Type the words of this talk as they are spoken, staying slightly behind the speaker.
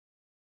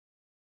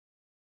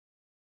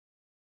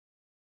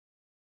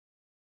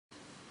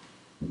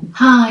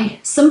Hi,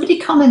 somebody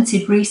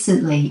commented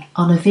recently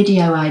on a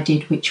video I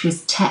did which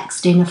was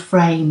text in a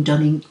frame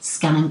done in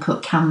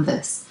ScanNCut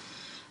canvas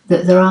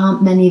that there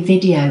aren't many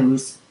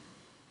videos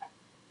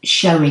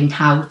showing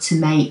how to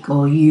make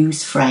or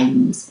use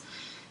frames.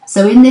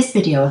 So in this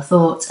video I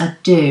thought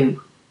I'd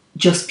do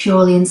just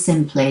purely and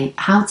simply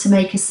how to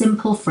make a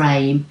simple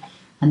frame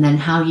and then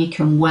how you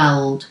can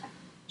weld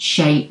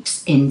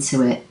shapes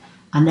into it.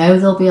 I know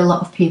there'll be a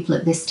lot of people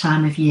at this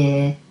time of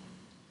year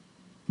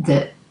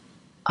that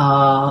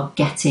are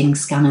getting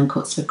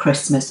ScanNCuts for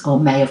Christmas or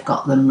may have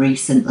got them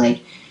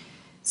recently.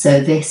 So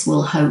this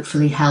will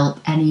hopefully help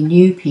any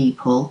new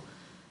people,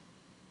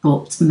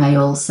 but may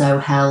also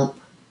help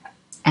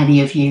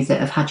any of you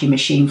that have had your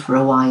machine for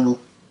a while.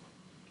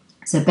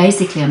 So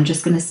basically I'm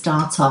just going to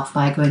start off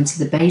by going to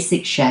the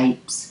basic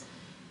shapes.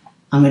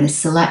 I'm going to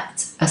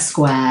select a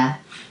square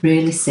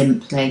really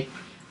simply.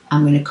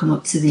 I'm going to come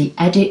up to the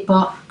edit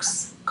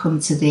box, come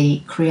to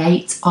the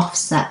create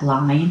offset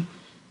line.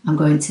 I'm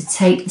going to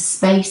take the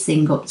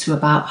spacing up to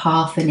about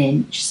 1/2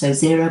 inch, so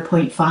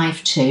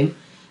 0.52.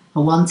 I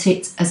want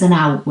it as an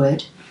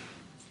outward,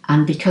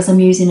 and because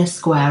I'm using a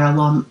square I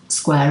want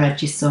square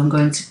edges, so I'm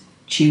going to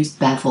choose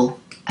bevel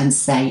and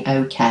say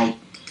OK.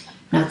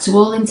 Now to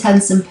all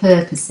intents and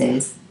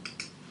purposes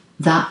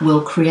that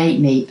will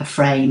create me a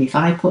frame. If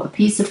I put a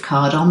piece of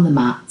card on the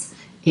mat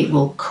it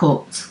will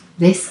cut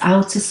this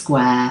outer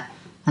square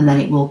and then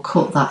it will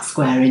cut that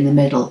square in the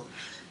middle.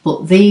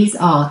 But these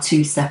are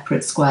two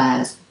separate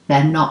squares.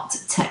 They're not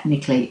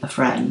technically a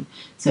frame.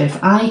 So if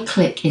I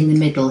click in the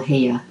middle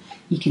here,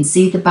 you can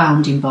see the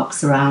bounding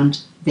box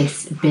around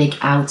this big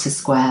outer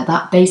square.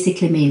 That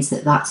basically means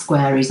that that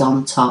square is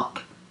on top.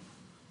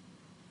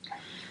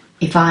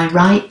 If I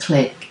right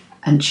click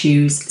and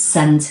choose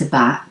center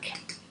back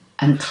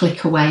and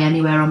click away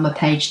anywhere on my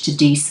page to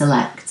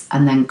deselect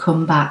and then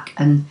come back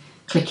and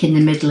click in the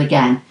middle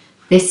again,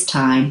 this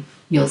time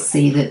you'll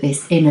see that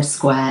this inner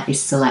square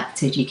is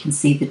selected. You can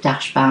see the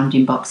dash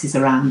bounding boxes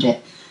around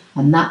it,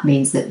 and that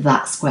means that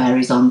that square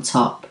is on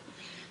top.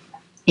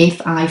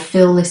 If I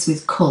fill this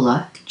with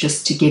colour,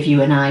 just to give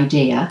you an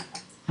idea,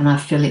 and I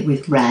fill it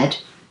with red,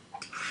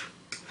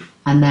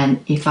 and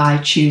then if I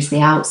choose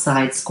the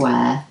outside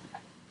square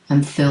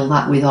and fill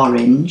that with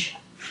orange,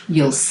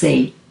 you'll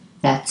see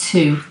they're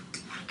two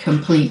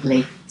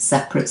completely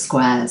separate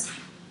squares.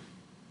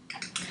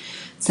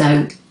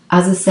 So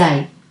as I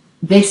say,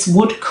 this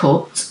would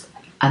cut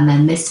and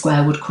then this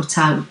square would cut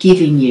out,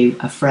 giving you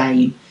a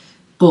frame,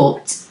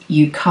 but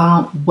you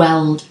can't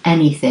weld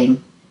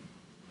anything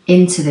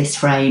into this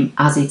frame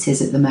as it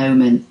is at the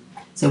moment.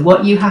 So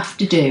what you have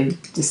to do,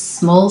 the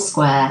small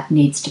square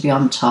needs to be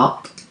on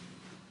top,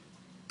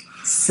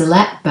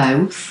 select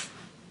both.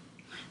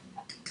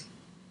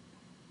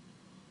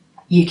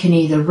 You can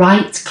either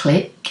right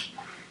click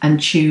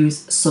and choose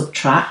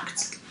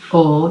subtract,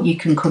 or you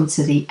can come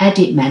to the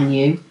edit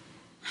menu.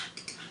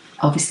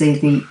 Obviously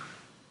the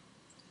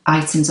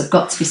items have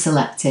got to be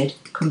selected.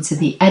 Come to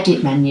the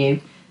edit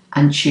menu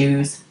and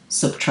choose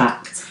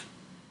subtract,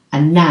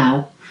 and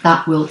now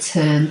that will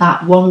turn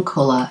that one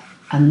colour,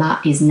 and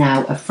that is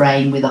now a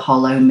frame with a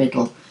hollow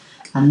middle,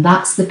 and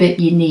that's the bit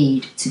you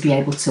need to be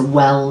able to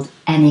weld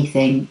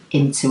anything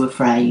into a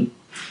frame.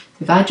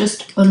 If I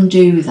just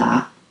undo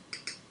that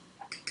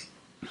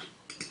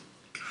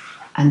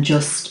and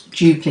just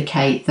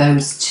duplicate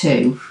those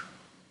two,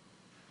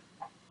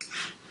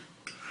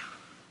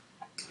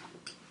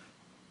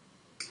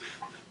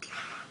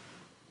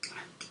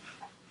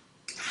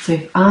 so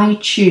if I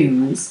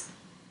choose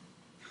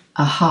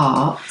a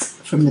heart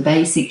from the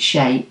basic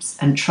shapes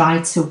and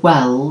try to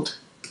weld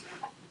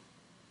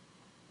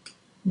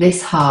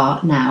this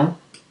heart now,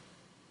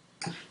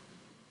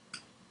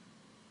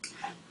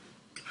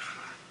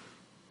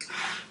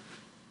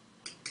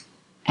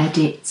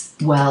 edit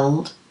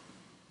weld,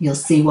 you'll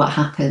see what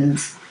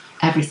happens.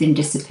 Everything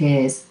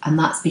disappears, and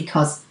that's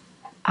because,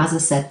 as I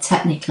said,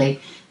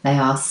 technically they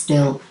are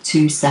still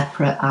two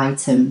separate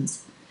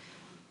items.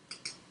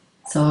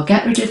 So I'll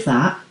get rid of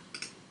that.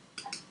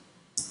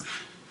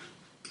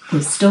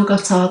 We've still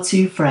got our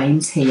two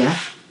frames here.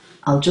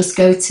 I'll just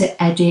go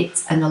to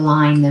edit and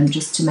align them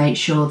just to make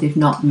sure they've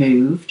not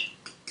moved.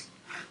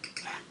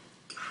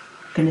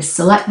 I'm going to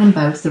select them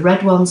both. The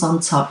red one's on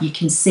top. You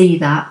can see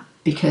that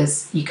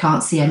because you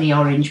can't see any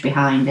orange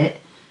behind it.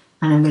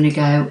 And I'm going to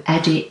go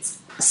edit,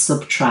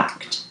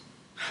 subtract,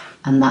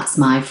 and that's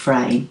my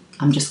frame.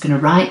 I'm just going to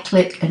right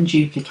click and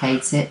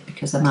duplicate it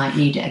because I might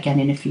need it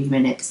again in a few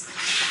minutes.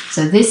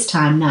 So this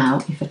time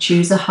now, if I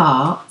choose a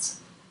heart,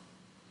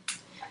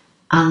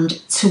 and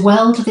to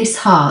weld this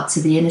heart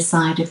to the inner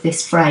side of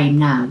this frame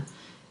now,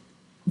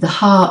 the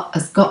heart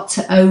has got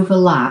to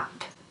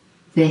overlap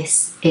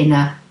this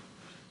inner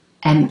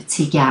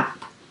empty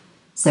gap.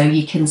 So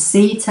you can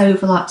see it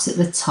overlaps at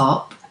the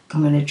top.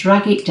 I'm going to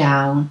drag it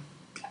down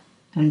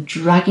and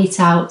drag it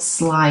out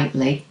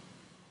slightly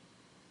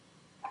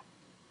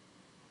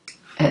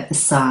at the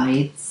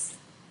sides,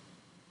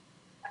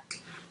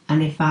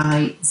 and if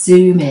I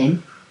zoom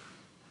in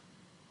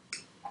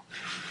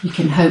you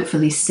can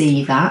hopefully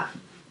see that.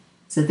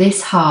 So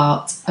this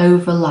heart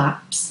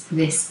overlaps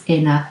this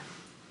inner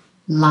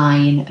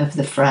line of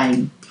the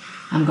frame.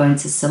 I'm going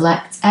to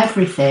select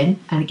everything,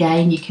 and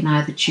again you can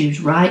either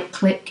choose right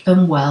click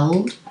and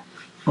weld,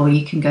 or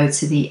you can go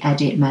to the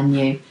edit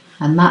menu,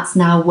 and that's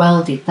now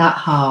welded that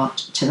heart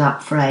to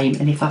that frame.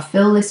 And if I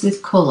fill this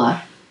with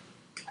colour,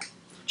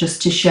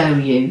 just to show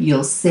you,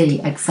 you'll see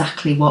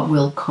exactly what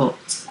we'll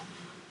cut.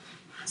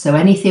 So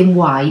anything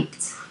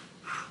white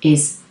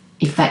is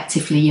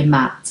effectively your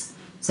matte.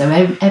 So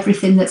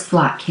everything that's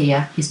black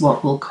here is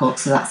what we'll cut.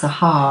 So that's a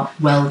heart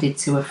welded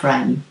to a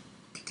frame.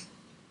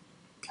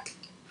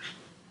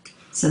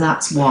 So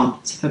that's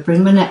one. So if I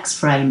bring my next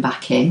frame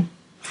back in,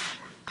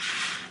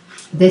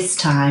 this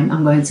time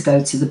I'm going to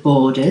go to the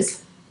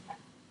borders,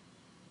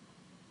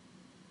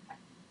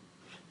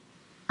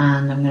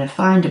 and I'm going to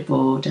find a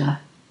border,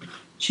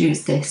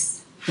 choose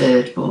this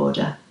third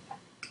border.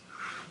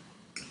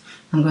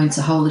 I'm going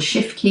to hold the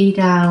shift key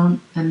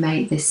down and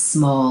make this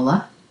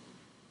smaller.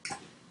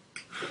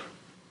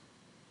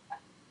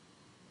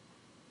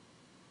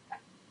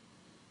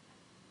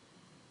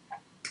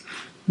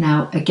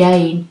 Now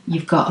again,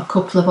 you've got a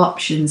couple of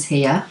options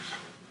here.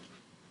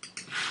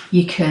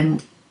 You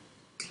can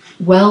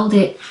weld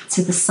it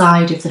to the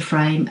side of the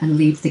frame and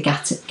leave the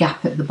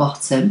gap at the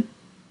bottom,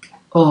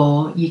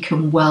 or you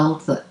can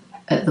weld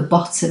at the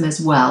bottom as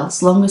well,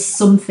 as long as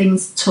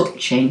something's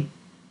touching.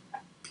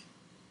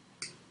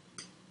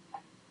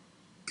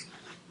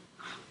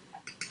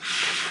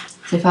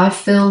 So if I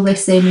fill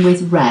this in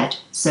with red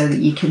so that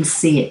you can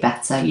see it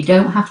better, you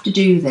don't have to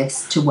do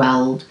this to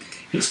weld,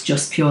 it's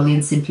just purely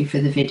and simply for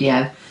the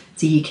video.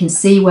 So you can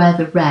see where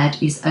the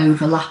red is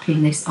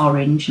overlapping this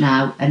orange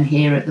now, and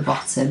here at the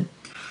bottom.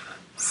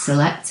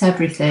 Select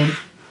everything,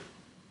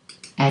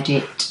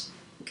 edit,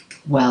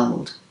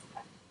 weld.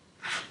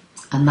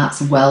 And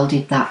that's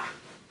welded that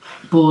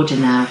border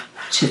now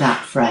to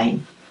that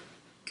frame.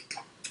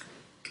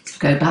 So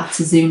go back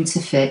to zoom to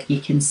fit,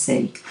 you can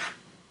see.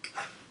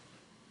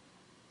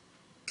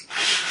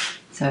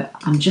 So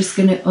I'm just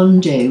going to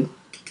undo,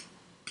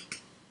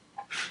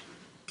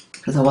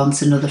 because I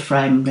want another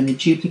frame. I'm going to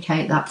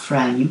duplicate that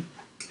frame,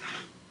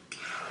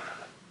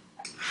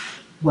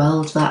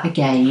 weld that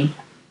again,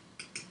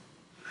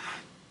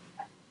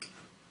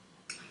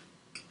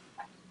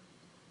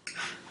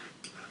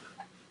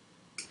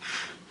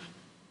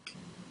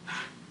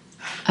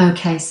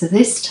 okay, so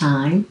this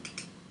time,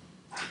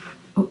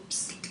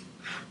 oops,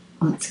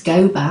 I want to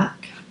go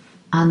back,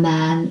 and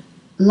then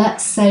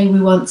let's say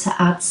we want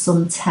to add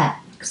some text.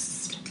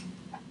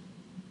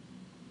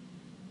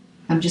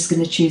 I'm just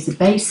going to choose a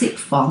basic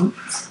font.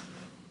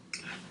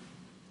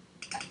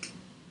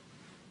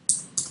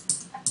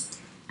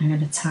 I'm going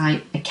to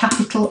type a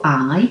capital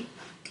I,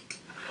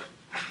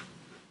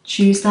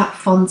 choose that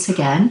font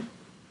again,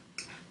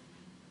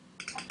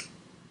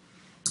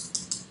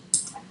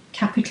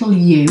 capital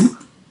U,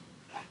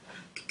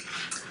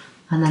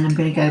 and then I'm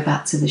going to go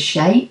back to the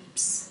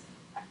shapes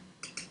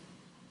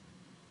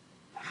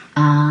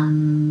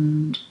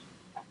and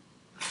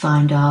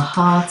find our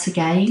heart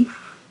again.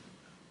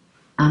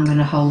 I'm going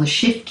to hold the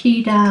shift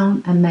key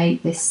down and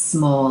make this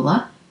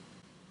smaller,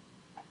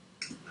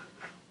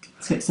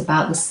 so it's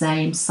about the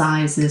same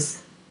size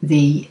as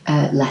the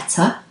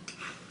letter.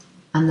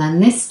 And then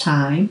this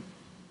time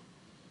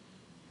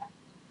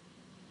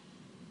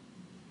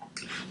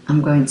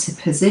I'm going to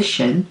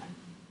position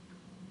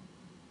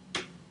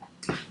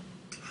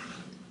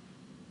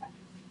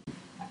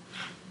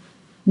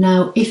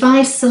now. If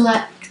I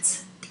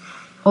select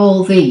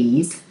all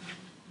these,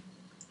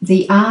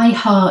 the I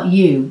heart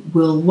U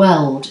will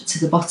weld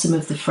to the bottom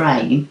of the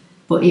frame,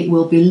 but it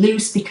will be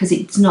loose because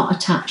it's not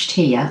attached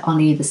here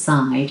on either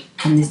side,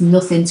 and there's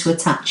nothing to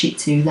attach it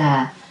to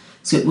there,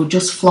 so it will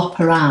just flop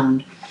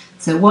around.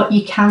 So what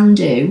you can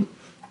do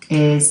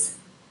is,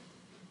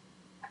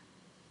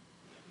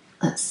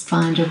 let's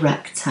find a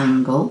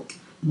rectangle,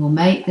 we'll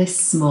make this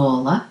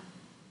smaller.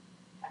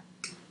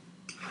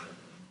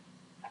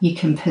 You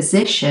can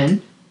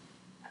position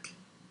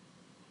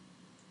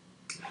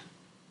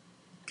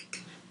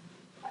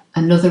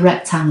another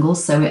rectangle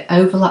so it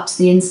overlaps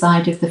the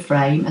inside of the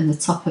frame and the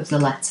top of the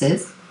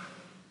letters.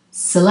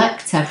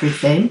 Select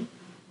everything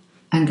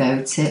and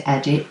go to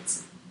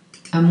edit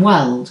and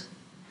weld.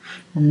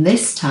 And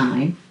this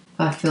time, if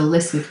I fill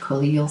this with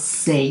colour, you'll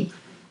see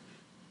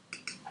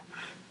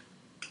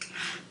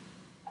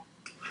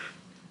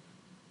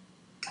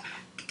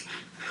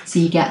so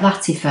you get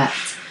that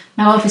effect.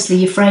 Now obviously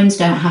your frames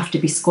don't have to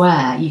be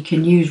square, you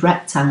can use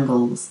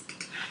rectangles.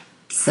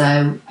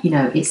 So, you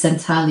know, it's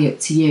entirely up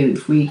to you.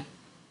 If we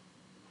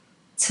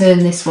turn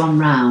this one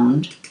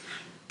round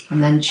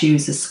and then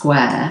choose a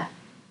square,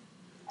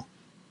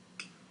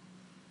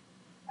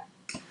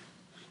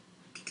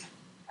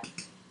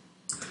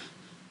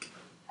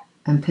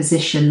 and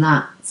position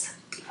that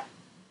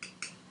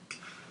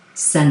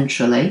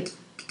centrally,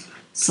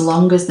 so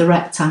long as the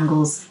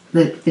rectangles,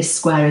 this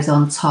square is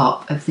on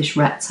top of this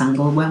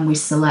rectangle, when we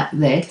select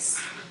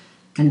this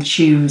and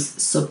choose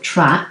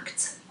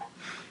subtract,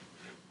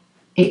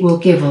 it will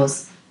give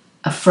us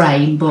a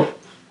frame, but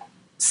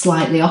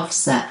slightly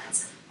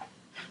offset.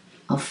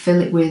 I'll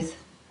fill it with,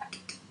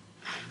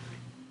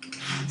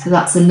 so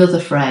that's another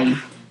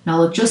frame.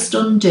 Now I'll just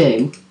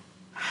undo.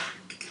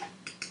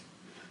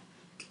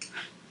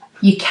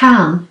 You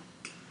can,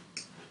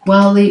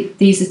 while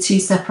these are two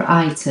separate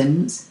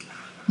items,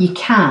 you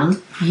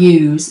can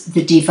use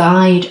the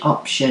divide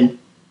option,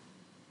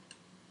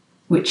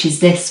 which is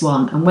this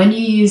one. And when you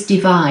use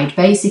divide,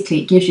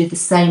 basically it gives you the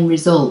same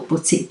result,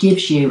 but it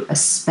gives you a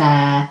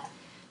spare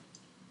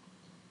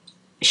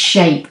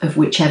shape of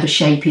whichever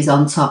shape is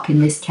on top.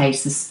 In this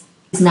case, this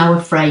is now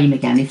a frame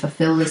again. If I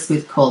fill this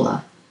with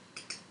colour,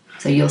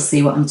 so you'll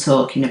see what I'm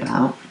talking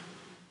about.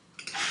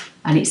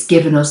 And it's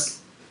given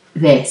us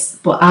this.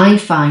 But I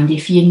find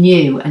if you're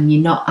new and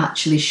you're not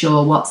actually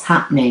sure what's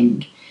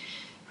happening,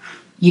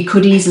 you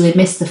could easily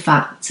miss the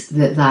fact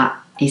that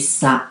that is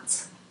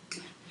sat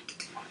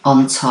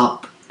on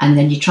top, and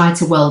then you try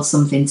to weld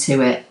something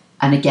to it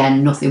and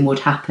again nothing would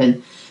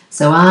happen.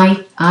 So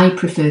I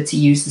prefer to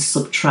use the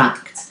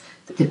subtract,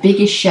 the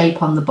biggest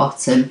shape on the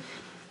bottom,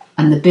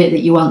 and the bit that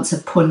you want to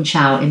punch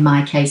out, in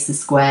my case the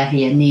square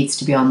here, needs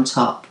to be on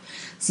top.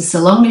 So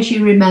long as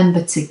you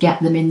remember to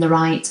get them in the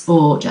right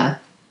order,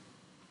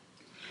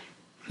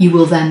 you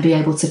will then be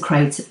able to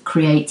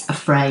create a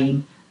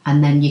frame,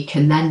 and then you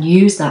can then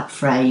use that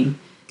frame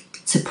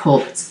to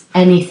put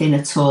anything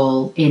at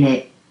all in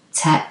it.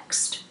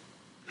 Text,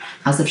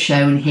 as I've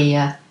shown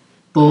here,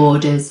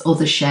 borders,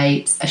 other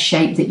shapes, a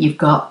shape that you've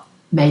got,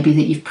 maybe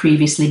that you've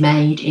previously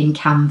made in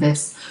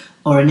Canvas,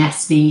 or an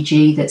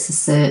SVG that's a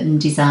certain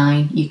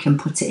design, you can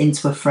put it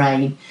into a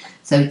frame.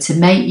 So to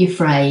make your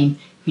frame,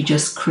 you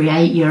just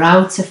create your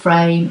outer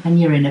frame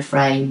and your inner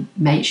frame.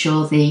 Make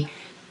sure the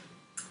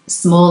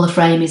smaller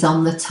frame is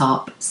on the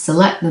top,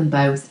 select them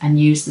both and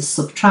use the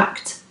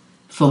subtract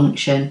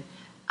function,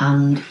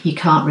 and you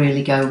can't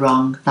really go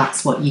wrong.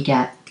 That's what you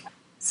get.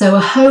 So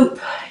I hope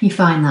you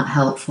find that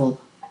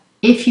helpful.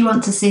 If you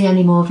want to see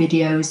any more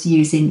videos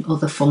using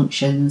other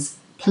functions,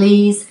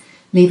 please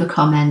leave a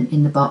comment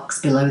in the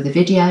box below the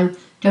video.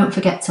 Don't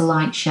forget to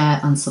like, share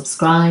and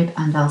subscribe,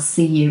 and I'll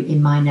see you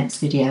in my next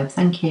video.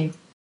 Thank you.